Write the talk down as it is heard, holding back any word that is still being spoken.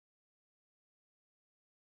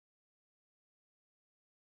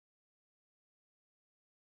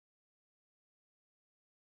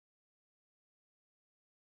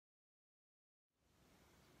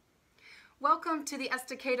Welcome to the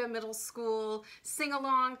Estacada Middle School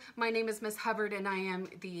sing-along. My name is Miss Hubbard and I am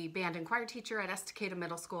the band and choir teacher at Estacada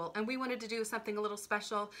Middle School, and we wanted to do something a little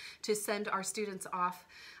special to send our students off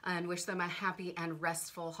and wish them a happy and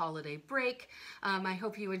restful holiday break. I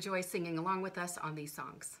hope you enjoy singing along with us on these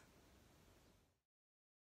songs.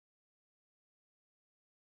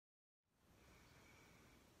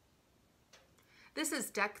 This is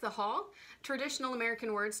Deck the Hall, traditional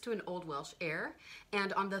American words to an Old Welsh air.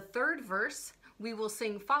 And on the third verse, we will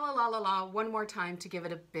sing fa la la la la one more time to give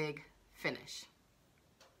it a big finish.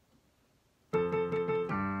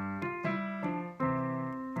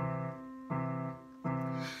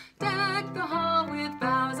 Deck the hall with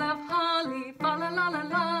boughs of holly, fa la la la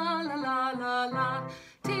la la la la la.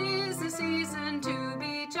 'Tis the season to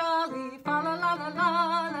be jolly, fa la la la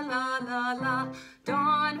la la la la la.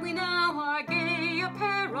 Don we now our gay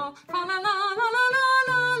apparel, fa la la la la la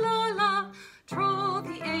la la la. Troll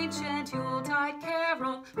the ancient Yuletide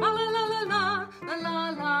carol, fa la la la la la la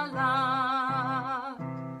la la.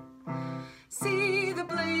 See the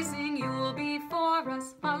blazing Yule before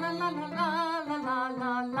us, fa la la la la la la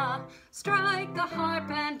la la. Strike the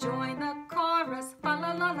harp and join the chorus, fa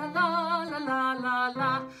la la la la la la la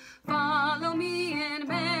la. Follow me in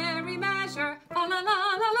merry measure, fa la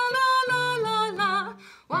la la la la la la la.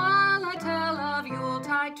 While I tell of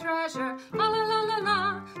Yuletide treasure, fa la la la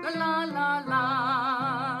la la la la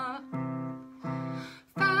la.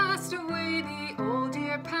 Fast away the old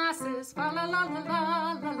year passes, fa la la la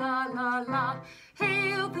la la la la la.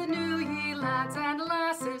 Hail the new ye lads and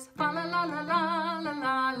lasses, fa la la la la la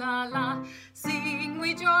la la la. Sing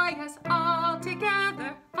we joyous all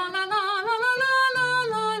together, fa la la la la la la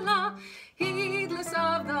la la. Heedless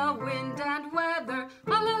of the wind and weather,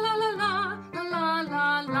 fa la la la la la la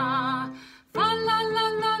la la. Fa la la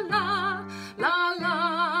la la la la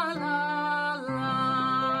la la.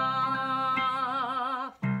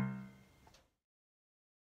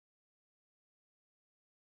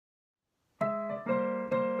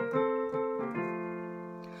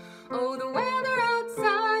 Oh, the weather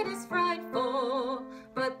outside is frightful,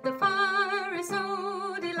 but the fire is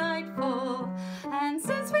so delightful. And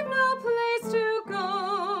since we've no place to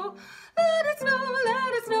go, let it snow,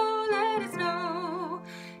 let it snow, let it snow.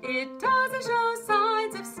 It doesn't show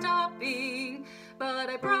signs of stopping, but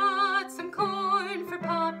I brought some corn for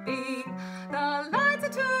popping. The lights are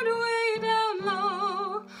turned way down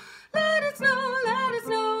low. Let it snow, let it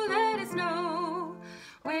snow, let it snow.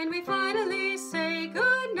 When we finally say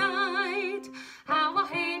goodnight, how I'll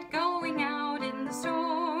hate going out in the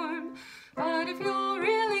storm. But if you'll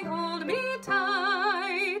really hold me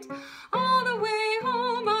tight, all the way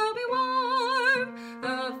home I'll be warm.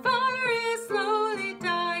 The fire is slowly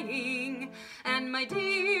dying, and my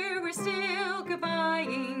dear, we're still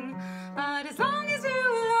goodbying. But as long as you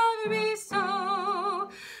love me so,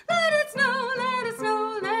 let it snow, let it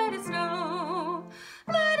snow, let it snow.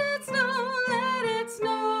 Let it snow, let it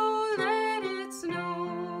snow, let it snow.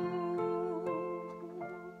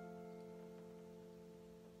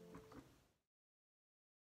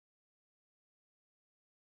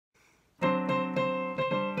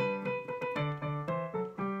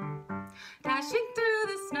 Dashing through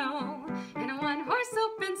the snow in a one-horse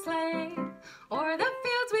open sleigh, o'er the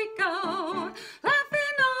fields we go,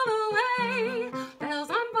 laughing all the way. Bells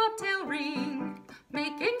on bobtail ring,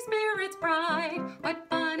 making spirits bright. What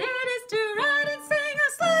fun it is to ride and sing a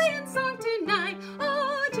sleighing song tonight.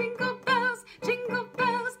 Oh, jingle bells, jingle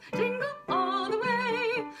all the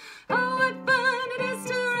way. Oh, what fun it is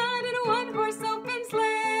to ride in a one-horse open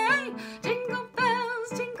sleigh. Jingle bells,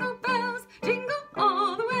 jingle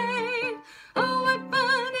all the way. Oh, what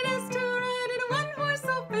fun it is to ride in a one-horse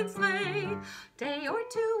open sleigh. Day or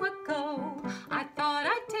two ago, I thought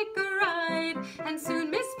I'd take a ride, and soon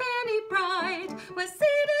Miss Fanny Bride was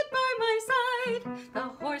seated by my side. The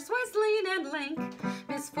horse was lean and lank,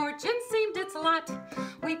 misfortune seemed its lot.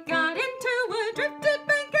 We got into a drifted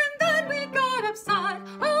bank, and then we got upside.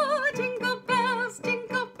 Oh, jingle bells,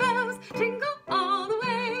 jingle all the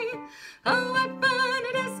way. Oh, what fun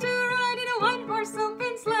it is to ride in a one-horse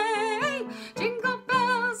open sleigh. Jingle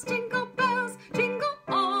bells, jingle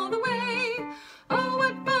all the way. Oh,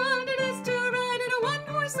 what fun it is to ride in a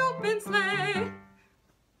one-horse open sleigh.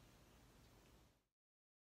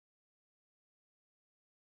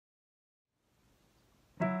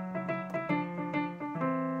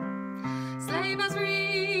 Sleigh bells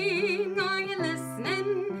ring, are you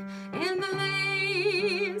listening? In the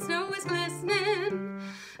lane, snow is glistening.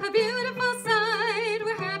 A beautiful sight,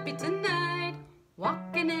 we're happy tonight,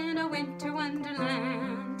 walking in a winter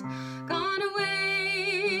wonderland. Gone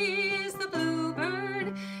away is the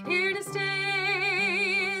bluebird, here to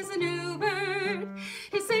stay is a new bird.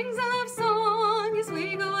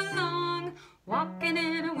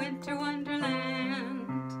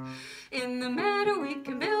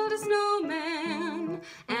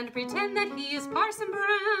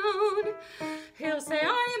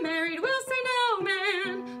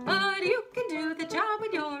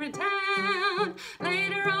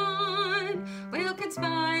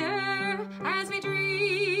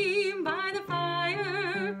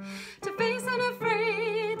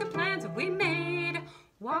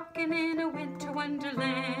 winter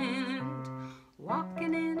wonderland.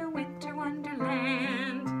 Walking in a winter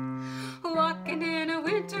wonderland. Walking in a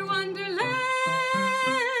winter wonderland.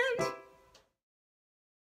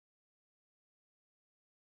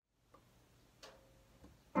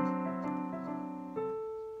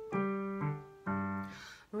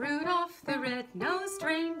 Rudolph the red-nosed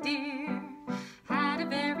reindeer had a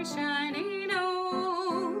very shiny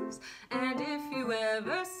nose, and if you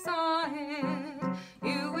ever saw it,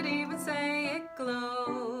 you would even say it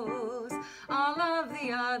glows. All of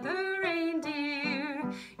the other reindeer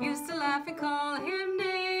used to laugh and call him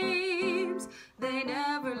names. They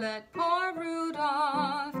never let poor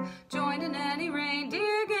Rudolph join in any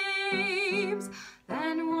reindeer games.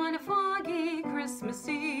 Then one foggy Christmas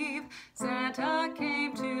Eve, Santa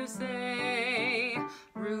came to say,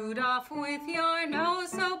 Rudolph, with your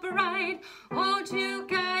nose so bright, won't you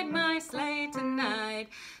guide my sleigh tonight?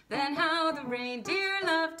 Then how the reindeer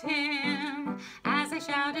loved him as they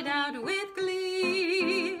shouted out with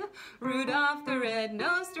glee, Rudolph the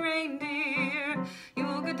red-nosed reindeer,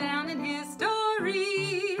 you'll go down in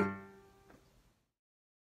history.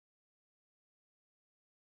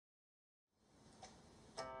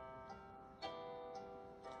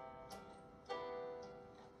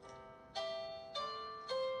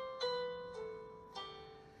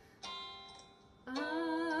 I'm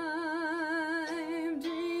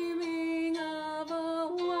dreaming of a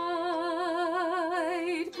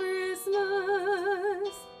white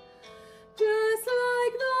Christmas, just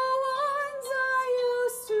like the ones I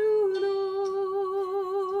used to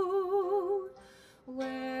know,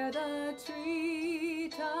 where the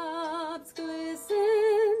treetops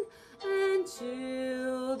glisten and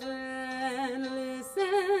children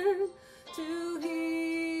listen to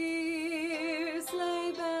hear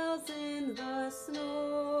sleigh bells in the snow.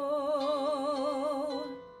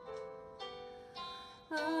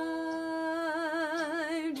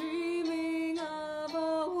 I'm dreaming of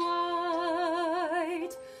a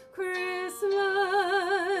white Christmas,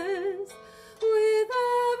 with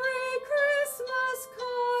every Christmas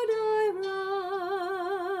card I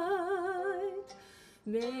write.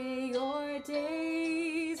 May your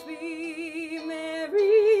days be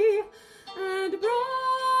merry and bright,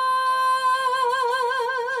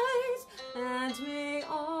 and may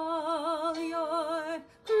all your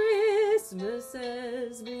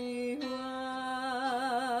Christmases be white.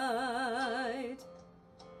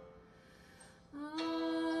 I'm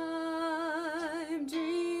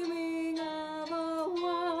dreaming of a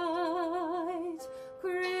white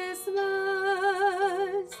Christmas,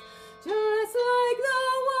 just like the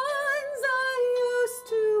ones I used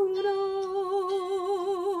to know,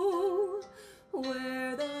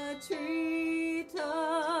 where the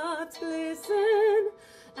treetops glisten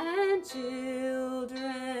and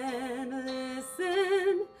children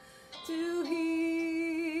listen to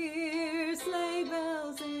hear sleigh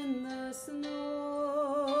bells in the snow.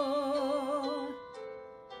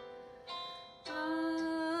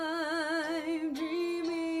 I'm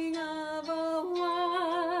dreaming of a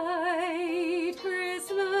white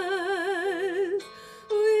Christmas,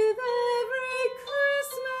 with every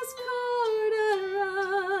Christmas card I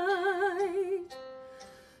write.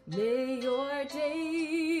 May your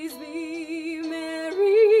days be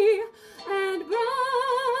merry and bright,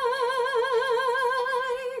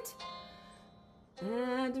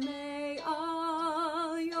 and may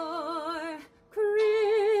all your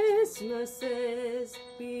Christmases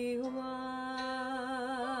be white.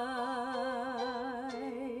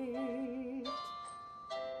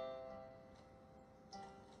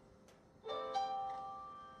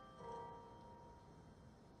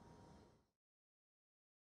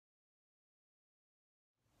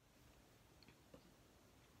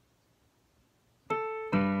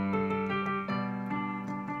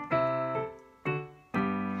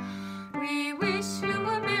 We wish you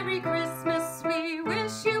a Merry Christmas. We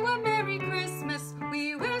wish you a Merry Christmas.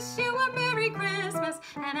 We wish you a Merry Christmas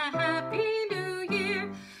and a Happy New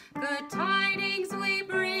Year. Good tidings we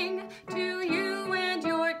bring to you and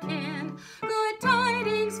your kin. Good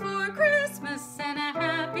tidings for Christmas and a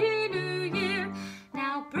Happy New Year.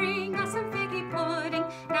 Now bring us some figgy pudding.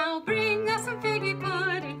 Now bring us some figgy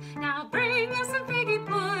pudding. Now bring us some figgy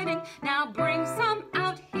pudding. Now bring some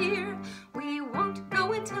out here. We won't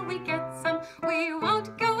go until we get some. We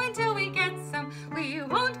won't go until we get some. We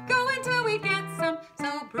won't go until we get some.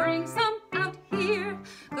 So bring some out here.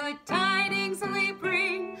 Good tidings we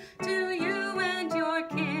bring to you and your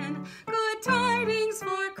kin. Good tidings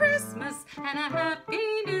for Christmas and a Happy